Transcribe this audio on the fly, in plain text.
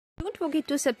Don't forget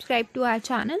to subscribe to our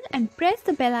channel and press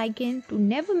the bell icon to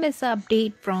never miss an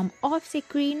update from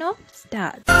Off-Screen of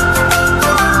Stars.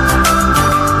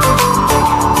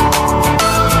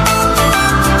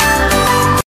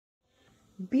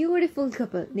 Beautiful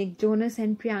couple Nick Jonas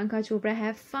and Priyanka Chopra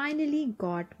have finally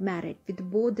got married with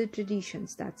both the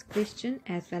traditions, that's Christian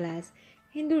as well as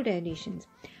Hindu traditions.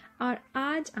 और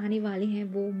आज आने वाले हैं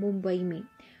वो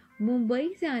मुंबई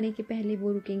से आने के पहले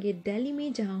वो रुकेंगे दिल्ली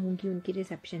में, जहाँ होंगी उनकी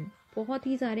रिसेप्शन। बहुत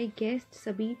ही सारे गेस्ट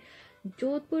सभी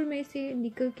जोधपुर में से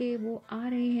निकल के वो आ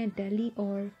रहे हैं दिल्ली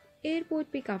और एयरपोर्ट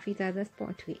पे काफ़ी ज़्यादा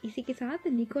स्पॉट हुए। इसी के साथ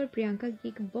निक और प्रियंका की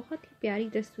एक बहुत ही प्यारी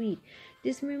तस्वीर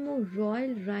जिसमें वो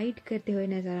रॉयल राइड करते हुए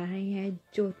नज़र आ रहे हैं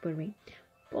जोधपुर में।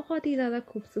 बहुत ही ज़्यादा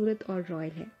खूबसूरत और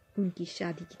रॉयल है उनकी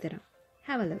शादी की तरह।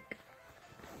 Have a look.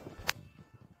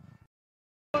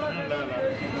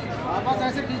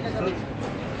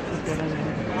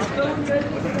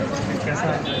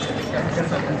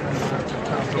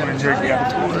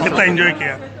 कितना एंजॉय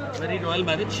किया? Very royal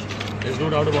marriage. There's no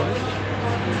doubt about it.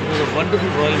 It was a wonderful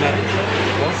royal marriage.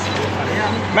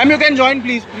 Ma'am, you can join,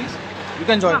 please. You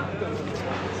can join.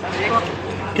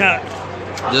 क्या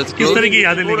किस तरह की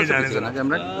यादें लेके जा रहे हैं?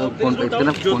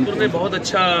 जोधपुर ने बहुत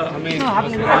अच्छा हमें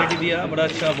हॉस्पिटैलिटी दिया, बड़ा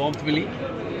अच्छा वार्मथ मिली,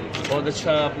 बहुत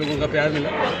अच्छा आप लोगों का प्यार मिला।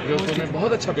 जोधपुर में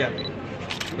बहुत अच्छा प्यार मिला,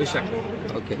 बेशक।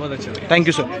 ओके, बहुत अच्छा। Thank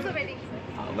you, sir.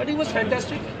 Wedding was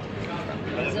fantastic.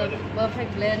 It's a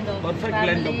perfect blend of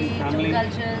family, two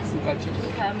cultures,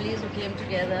 two families who came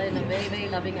together in a very, very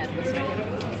loving atmosphere.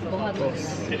 बहुत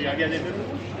बढ़िया। Thank you.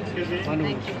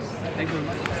 Thank you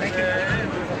very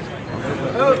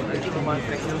much.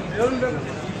 Thank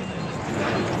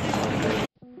you.